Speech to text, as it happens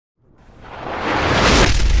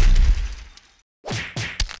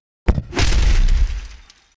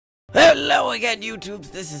Hello again,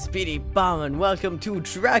 YouTubes. This is BeenieBomb, and welcome to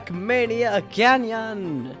Trackmania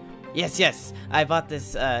Canyon. Yes, I bought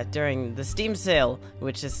this during the Steam sale,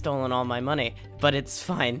 which has stolen all my money, but it's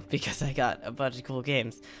fine because I got a bunch of cool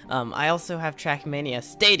games. I also have Trackmania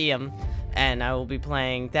Stadium, and I will be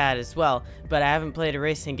playing that as well, but I haven't played a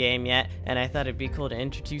racing game yet, and I thought it'd be cool to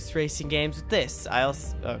introduce racing games with this.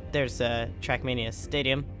 There's Trackmania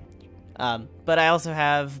Stadium. But I also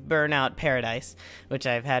have Burnout Paradise, which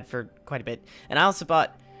I've had for quite a bit. And I also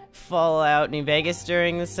bought Fallout New Vegas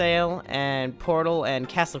during the sale, and Portal and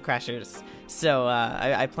Castle Crashers. So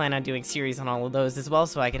I plan on doing series on all of those as well,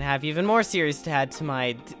 so I can have even more series to add to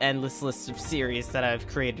my endless list of series that I've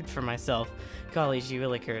created for myself. Golly gee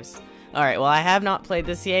willikers. Alright, well, I have not played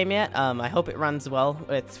this game yet. I hope it runs well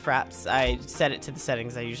with fraps. I set it to the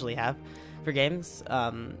settings I usually have for games.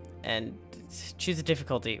 And choose a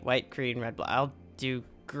difficulty: white, green, red, black. I'll do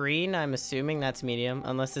green. I'm assuming that's medium,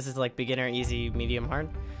 unless this is like beginner, easy, medium, hard.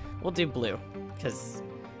 We'll do blue, because,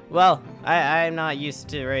 well, I'm not used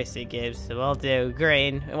to racing games, so I'll do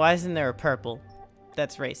green. Why isn't there a purple?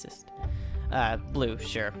 That's racist. Blue,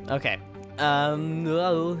 sure. Okay.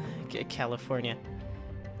 California.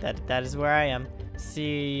 That is where I am.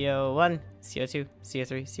 CO1, CO2,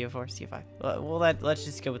 CO3, CO4, CO5. Well, let's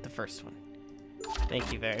just go with the first one.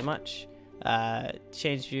 Thank you very much.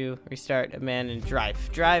 Change view, restart, abandon,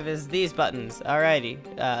 drive. Drive is these buttons. Alrighty.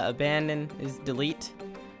 Abandon is delete.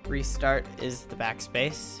 Restart is the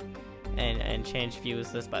backspace. And change view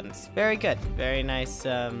is those buttons. Very good. Very nice,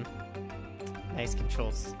 nice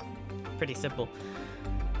controls. Pretty simple.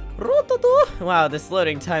 Wow, this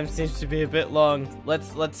loading time seems to be a bit long.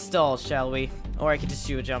 Let's stall, shall we? Or I could just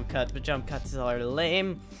do a jump cut, but jump cuts are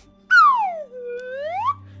lame.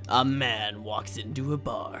 A man walks into a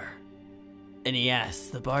bar, and he asks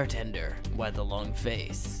the bartender, "Why the long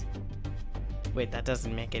face?" Wait, that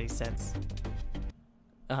doesn't make any sense.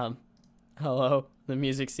 Hello? The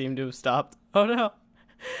music seemed to have stopped. Oh no!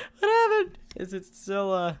 What happened? Is it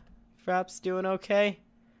still, Fraps doing okay?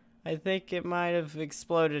 I think it might have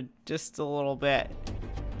exploded just a little bit.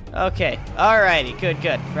 Okay, alrighty,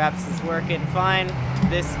 good. Fraps is working fine.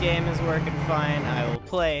 This game is working fine. I will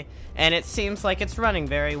play. And it seems like it's running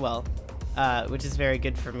very well, which is very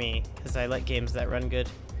good for me, because I like games that run good.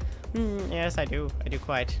 Yes, I do. I do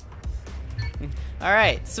quite.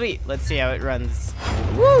 Alright, sweet. Let's see how it runs.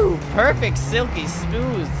 Woo! Perfect, silky,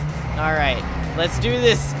 smooth. Alright, let's do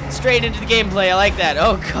this straight into the gameplay. I like that.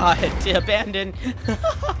 Oh god, abandon.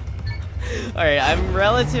 Alright, I'm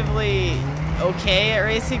relatively okay at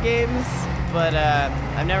racing games, but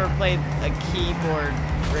I've never played a keyboard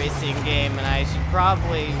racing game, and I should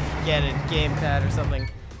probably get a gamepad or something.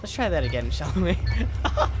 Let's try that again, shall we?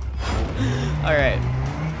 Alright.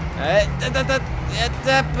 Alright,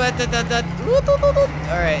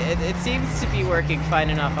 it seems to be working fine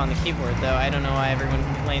enough on the keyboard, though. I don't know why everyone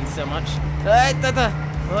complains so much.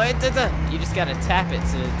 You just gotta tap it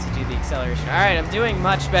to do the acceleration. Alright, I'm doing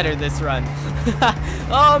much better this run.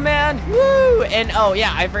 Oh man, woo! And oh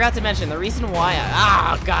yeah, I forgot to mention the reason why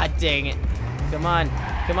god dang it. Come on,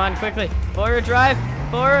 quickly. Forward drive,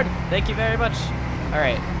 forward. Thank you very much.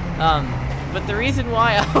 Alright, but the reason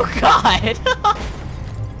why, oh god.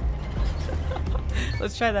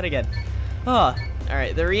 Let's try that again. Oh,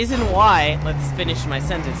 alright, the reason why, let's finish my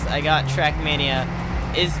sentence, I got Trackmania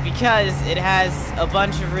is because it has a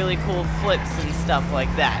bunch of really cool flips and stuff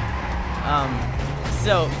like that.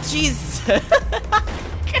 So, jeez.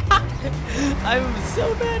 I'm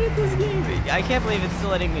so bad at this game. I can't believe it's still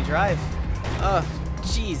letting me drive. Oh,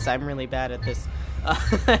 jeez, I'm really bad at this.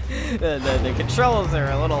 The controls are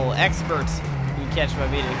a little expert. You catch my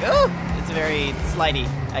meaning. Oh, it's very slidey,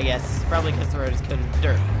 I guess. Probably because the road is coated with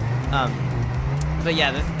dirt. But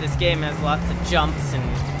yeah, this game has lots of jumps and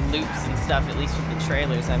loops and stuff, at least from the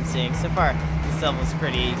trailers I'm seeing. So far, this level's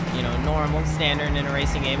pretty, normal, standard in a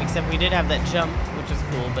racing game, except we did have that jump, which was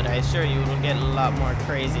cool, but I assure you it'll get a lot more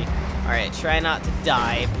crazy. Alright, try not to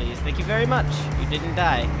die, please. Thank you very much. You didn't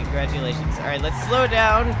die. Congratulations. Alright, let's slow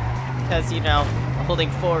down, because,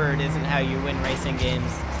 holding forward isn't how you win racing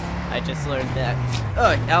games. I just learned that.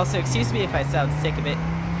 Oh, also, excuse me if I sound sick a bit.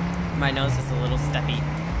 My nose is a little stuffy,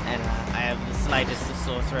 and I have the slightest of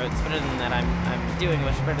sore throats. But other than that, I'm doing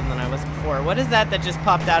much better than I was before. What is that just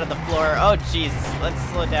popped out of the floor? Oh, jeez. Let's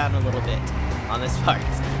slow down a little bit on this part.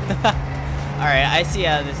 Alright, I see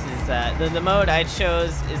how this is. The mode I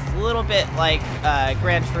chose is a little bit like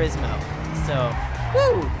Gran Turismo. So,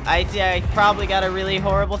 woo! I probably got a really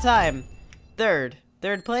horrible time. Third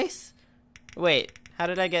place? Wait, how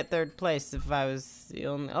did I get third place if I was the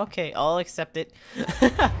only... Okay, I'll accept it.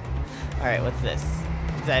 Alright, what's this?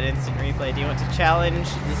 Is that instant replay? Do you want to challenge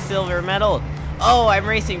the silver medal? Oh, I'm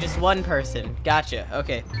racing just one person. Gotcha.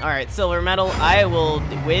 Okay. Alright, silver medal. I will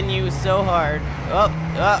win you so hard.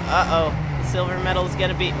 Uh-oh. The silver medal's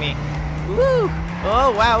gonna beat me. Woo!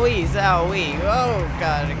 Oh, wowee, zowee. Oh,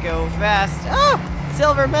 gotta go fast. Oh!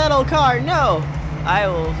 Silver medal car, no! I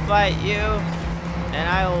will fight you, and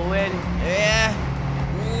I will win.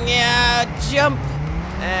 Yeah, jump,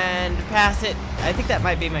 and pass it. I think that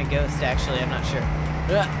might be my ghost, actually, I'm not sure.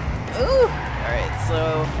 Ooh! Alright,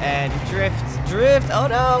 slow, and drift. Oh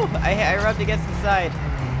no! I rubbed against the side.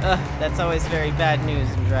 That's always very bad news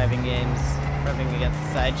in driving games. Rubbing against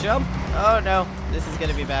the side. Jump! Oh no, this is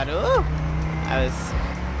gonna be bad. Ooh! I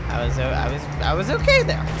was okay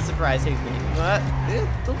there, surprisingly. What?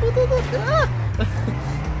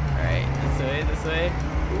 Alright, this way.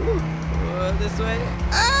 Ooh, this way.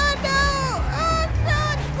 Oh no! Oh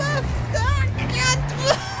god!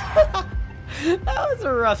 That was a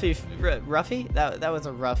roughy? That was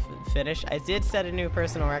a rough finish. I did set a new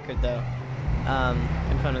personal record though.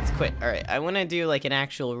 Opponents quit. Alright, I want to do like an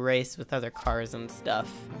actual race with other cars and stuff.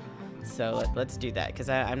 So let's do that, because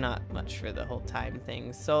I'm not much for the whole time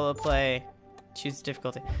thing. Solo play, choose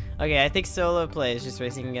difficulty. Okay, I think solo play is just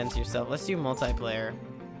racing against yourself. Let's do multiplayer.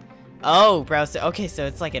 Oh, browse. Okay, so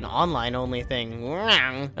it's like an online only thing.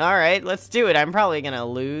 Alright, let's do it. I'm probably gonna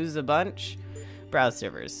lose a bunch. Browse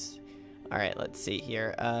servers. Alright, let's see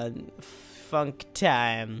here. Funk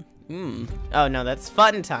time. Oh no, that's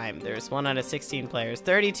fun time. There's 1 out of 16 players.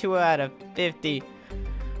 32 out of 50.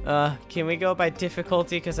 Can we go by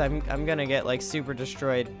difficulty? Because I'm gonna get like super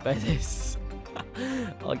destroyed by this.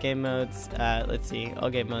 All game modes. Let's see. All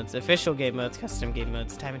game modes. Official game modes. Custom game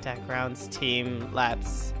modes. Time attack rounds. Team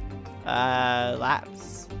laps.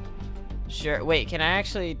 Laps. Sure. Wait, can I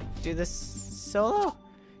actually do this solo?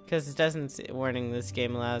 Because it doesn't say, warning, this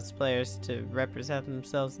game allows players to represent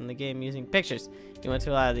themselves in the game using pictures. You want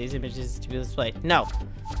to allow these images to be displayed? No.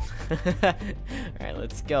 Alright,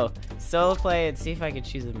 let's go. Solo play and see if I can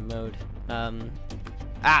choose a mode.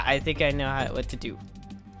 I think I know what to do.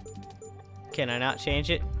 Can I not change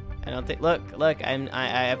it? I don't think. Look,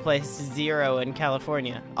 I placed 0 in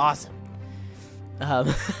California. Awesome.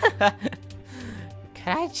 Can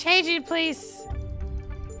I change it, please?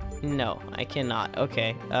 No, I cannot.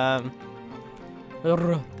 Okay.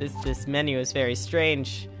 This menu is very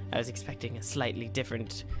strange. I was expecting a slightly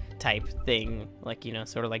different type thing, like, you know,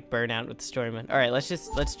 sort of like Burnout with the story mode. All right, let's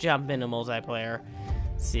jump into multiplayer.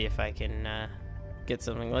 See if I can get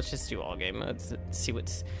something. Let's just do all game modes. See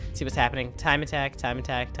what's happening. Time attack,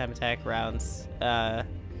 rounds.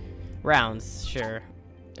 Rounds, sure.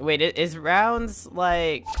 Wait, is rounds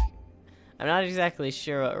like? I'm not exactly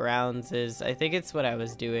sure what rounds is. I think it's what I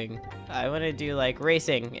was doing. I want to do like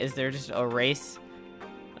racing. Is there just a race?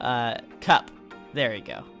 Cup. There we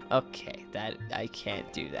go. Okay, that I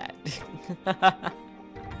can't do that.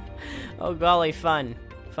 Oh golly, fun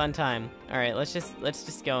time. All right, let's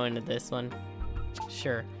just go into this one.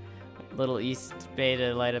 Sure. Little East Bay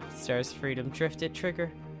to light up the stars. Freedom drifted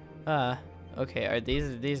trigger. Okay.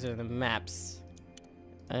 These are the maps.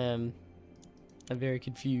 I'm very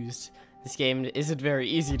confused. This game isn't very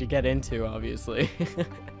easy to get into, obviously.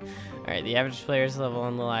 Alright, the average player's level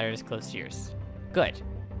on the ladder is close to yours. Good.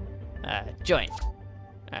 Join.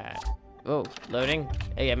 Oh, loading.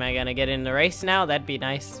 Hey, am I gonna get in the race now? That'd be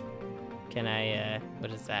nice. Can I,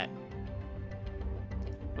 what is that?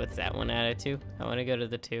 What's that, 1 out of 2? I wanna go to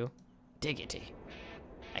the 2. Diggity.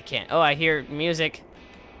 I can't. Oh, I hear music.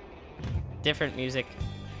 Different music.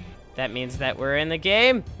 That means that we're in the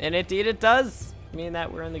game, and indeed it does mean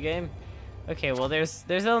that we're in the game. Okay, well there's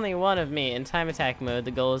only one of me. In time attack mode,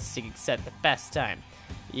 the goal is to set the best time.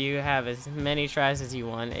 You have as many tries as you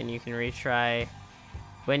want, and you can retry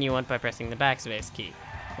when you want by pressing the backspace key.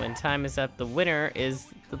 When time is up, the winner is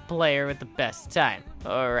the player with the best time.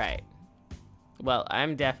 Alright. Well,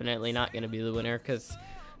 I'm definitely not gonna be the winner, because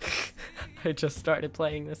I just started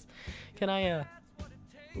playing this. Can I,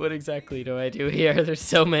 what exactly do I do here? There's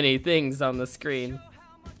so many things on the screen.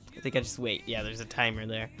 I think I just wait. Yeah, there's a timer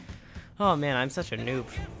there. Oh man, I'm such a noob.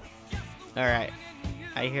 Alright.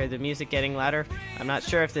 I hear the music getting louder. I'm not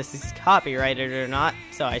sure if this is copyrighted or not,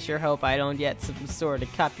 so I sure hope I don't get some sort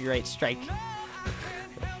of copyright strike.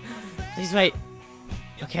 Please wait.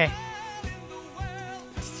 Okay.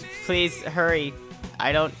 Please hurry.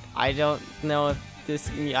 I don't know if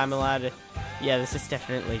this I'm allowed to. Yeah, this is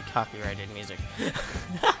definitely copyrighted music.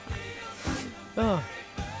 Oh.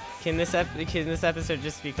 Can this episode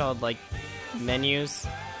just be called like menus?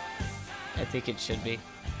 I think it should be.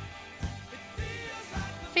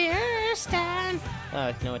 First time.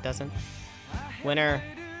 Oh no, it doesn't. Winner.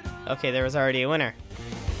 Okay, there was already a winner.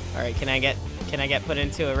 All right, can I get put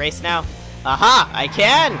into a race now? Aha! I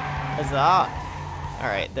can! Huzzah! All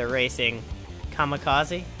right, they're racing.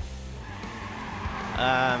 Kamikaze.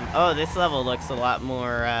 Oh, this level looks a lot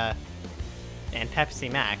more, and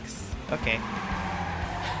Pepsi Max. Okay.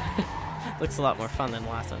 Looks a lot more fun than the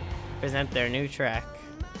last one. Present their new track.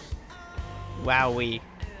 Wowee.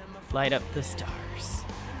 Light up the stars.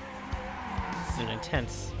 This is an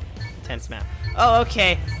intense map. Oh,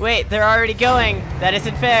 okay. Wait, they're already going. That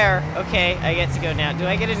isn't fair. Okay, I get to go now. Do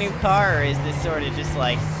I get a new car, or is this sort of just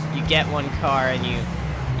like you get one car and you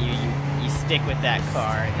stick with that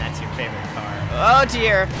car and that's your favorite car? Oh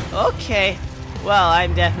dear. Okay. Well,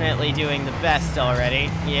 I'm definitely doing the best already.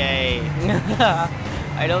 Yay.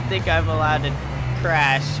 I don't think I'm allowed to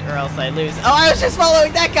crash or else I lose. Oh, I was just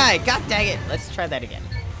following that guy! God dang it! Let's try that again.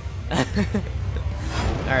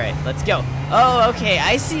 Alright, let's go. Oh, okay,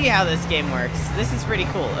 I see how this game works. This is pretty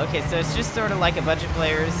cool. Okay, so it's just sort of like a bunch of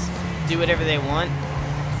players do whatever they want,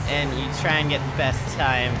 and you try and get the best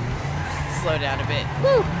time. Slow down a bit.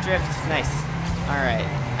 Woo! Drift. Nice. Alright.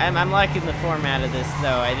 I'm liking the format of this,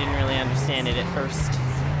 though. I didn't really understand it at first.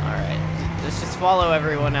 Alright. Let's just follow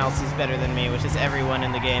everyone else who's better than me, which is everyone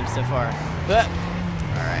in the game so far.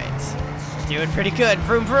 Alright. Doing pretty good.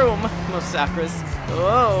 Vroom vroom. Most Sakras.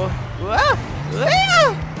 Whoa. Whoa.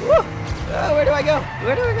 Whoa. Whoa. Oh, where do I go?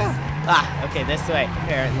 Where do I go? Ah, okay, this way.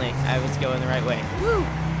 Apparently. I was going the right way. Woo.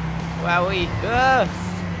 Wowee. Good.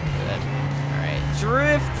 Alright.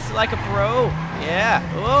 Drift like a pro. Yeah.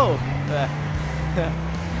 Whoa.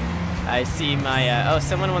 I see my, oh,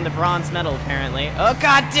 someone won the bronze medal, apparently. Oh,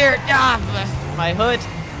 god dear! Ah, my hood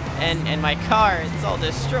and my car, it's all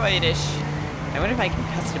destroyed-ish. I wonder if I can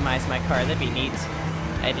customize my car. That'd be neat.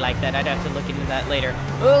 I'd like that. I'd have to look into that later.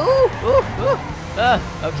 Ooh, ooh, ooh.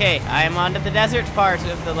 Okay, I am onto the desert part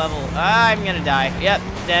of the level. I'm gonna die. Yep,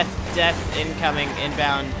 death incoming,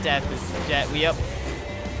 inbound, death is yep.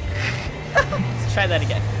 Let's try that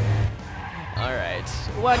again. Alright,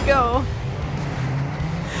 one go.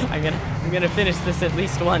 I'm gonna finish this at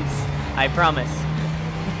least once. I promise.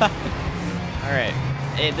 Alright.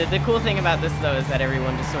 The cool thing about this, though, is that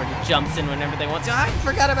everyone just sort of jumps in whenever they want to. I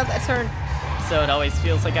forgot about that turn. So it always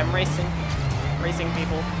feels like I'm racing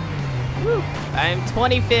people. Woo! I'm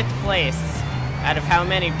 25th place out of how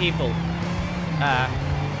many people?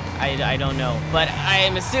 I don't know, but I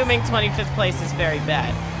am assuming 25th place is very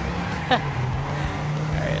bad.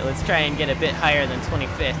 Alright, let's try and get a bit higher than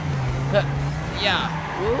 25th. Yeah.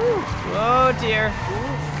 Ooh. Oh dear.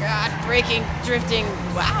 Ooh, God, braking, drifting.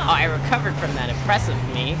 Wow, I recovered from that. Impressive,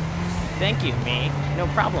 me. Thank you, me. No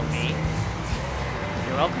problem, me.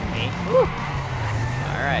 You're welcome, me. Ooh.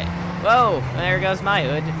 Alright. Whoa, there goes my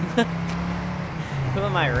hood. Who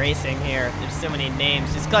am I racing here? There's so many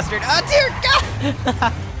names just clustered. Oh dear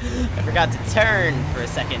God! I forgot to turn for a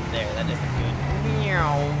second there. That isn't good.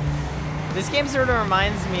 Meow. This game sort of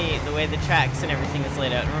reminds me, the way the tracks and everything is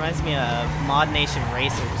laid out, it reminds me of Mod Nation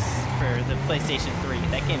Racers for the PlayStation 3.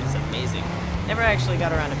 That game is amazing. Never actually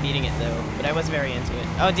got around to beating it though, but I was very into it.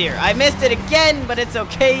 Oh dear, I missed it again, but it's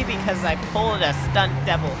okay because I pulled a stunt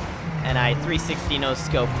devil and I 360 no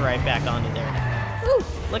scoped right back onto there. Woo,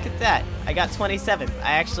 look at that. I got 27th.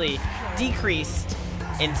 I actually decreased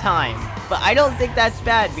in time, but I don't think that's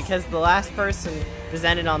bad because the last person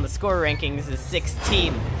presented on the score rankings is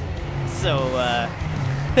 16th. So, I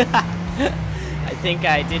think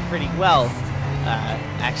I did pretty well.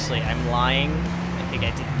 Actually, I'm lying. I think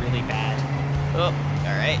I did really bad. Oh,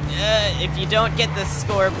 alright. If you don't get the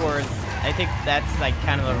scoreboard, I think that's like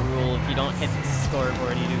kind of a rule. If you don't hit the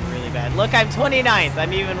scoreboard, you do really bad. Look, I'm 29th.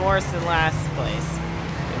 I'm even worse than last place.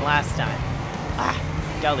 Than last time. Ah,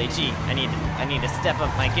 golly gee. I need to step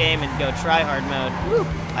up my game and go try hard mode. Woo!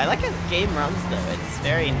 I like how the game runs though. It's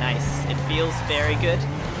very nice. It feels very good.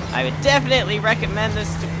 I would definitely recommend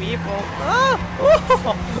this to people. Oh,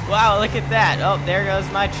 wow, look at that. Oh, there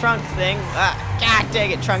goes my trunk thing. Ah, God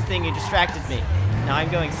dang it, trunk thing, you distracted me. Now I'm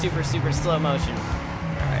going super, super slow motion.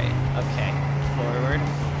 All right, okay. Forward,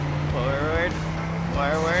 forward,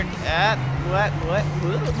 forward. What?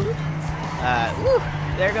 Woo.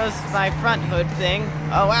 There goes my front hood thing.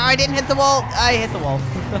 Oh, wow, I didn't hit the wall. I hit the wall.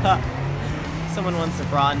 Someone wants the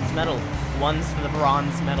bronze medal. One's the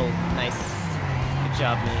bronze medal. Nice. Good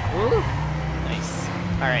job, me. Woo! Nice.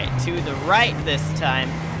 Alright, to the right this time.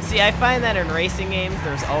 See, I find that in racing games,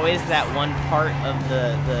 there's always that one part of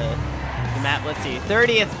the map. Let's see,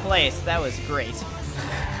 30th place. That was great.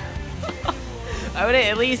 I would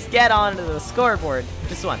at least get onto the scoreboard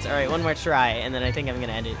just once. Alright, one more try, and then I think I'm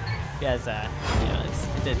gonna end it. Because, you know,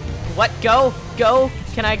 what? Go? Go?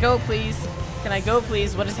 Can I go, please? Can I go,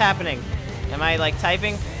 please? What is happening? Am I, like,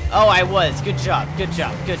 typing? Oh, I was. Good job. Good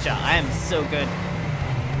job. Good job. I am so good.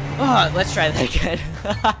 Oh, let's try that again.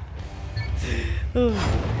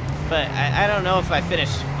 But I don't know if I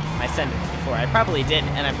finished my sentence before. I probably did,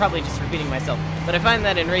 and I'm probably just repeating myself. But I find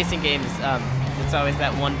that in racing games, it's always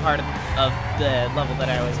that one part of the level that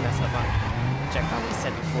I always mess up on, which I probably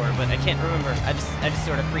said before, but I can't remember. I just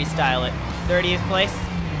sort of freestyle it. 30th place.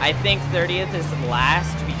 I think 30th is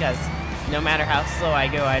last because no matter how slow I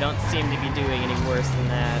go, I don't seem to be doing any worse than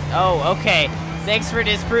that. Oh, okay. Thanks for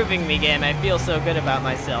disproving me, game. I feel so good about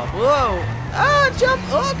myself. Whoa! Ah, jump!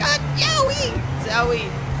 Oh God! Yowie! Zowie!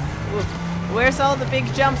 Oof. Where's all the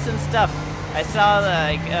big jumps and stuff? I saw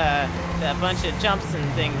like a bunch of jumps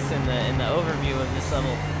and things in the overview of this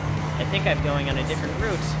level. I think I'm going on a different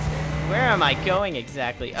route. Where am I going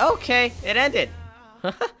exactly? Okay, it ended.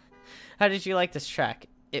 How did you like this track?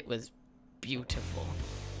 It was beautiful.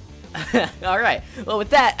 Alright, well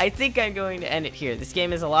with that, I think I'm going to end it here. This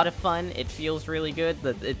game is a lot of fun, it feels really good,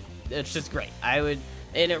 it's just great. And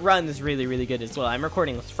it runs really, really good as well. I'm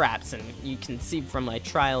recording with Fraps, and you can see from my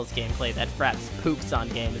Trials gameplay that Fraps poops on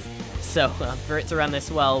games. So, for it to run this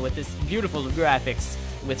well with this beautiful graphics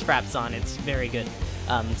with Fraps on, it's very good.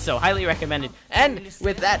 So highly recommended. And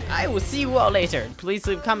with that, I will see you all later. Please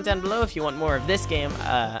leave a comment down below if you want more of this game.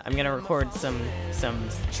 I'm gonna record some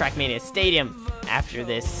Trackmania Stadium after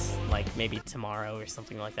this, like maybe tomorrow or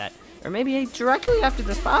something like that, or maybe directly after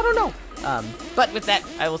this. But I don't know. But with that,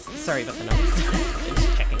 I will. Sorry about the noise.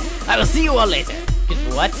 Just checking. I will see you all later.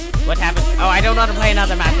 What? What happened? Oh, I don't know how to play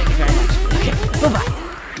another map. Thank you very much. Okay. Bye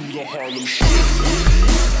bye.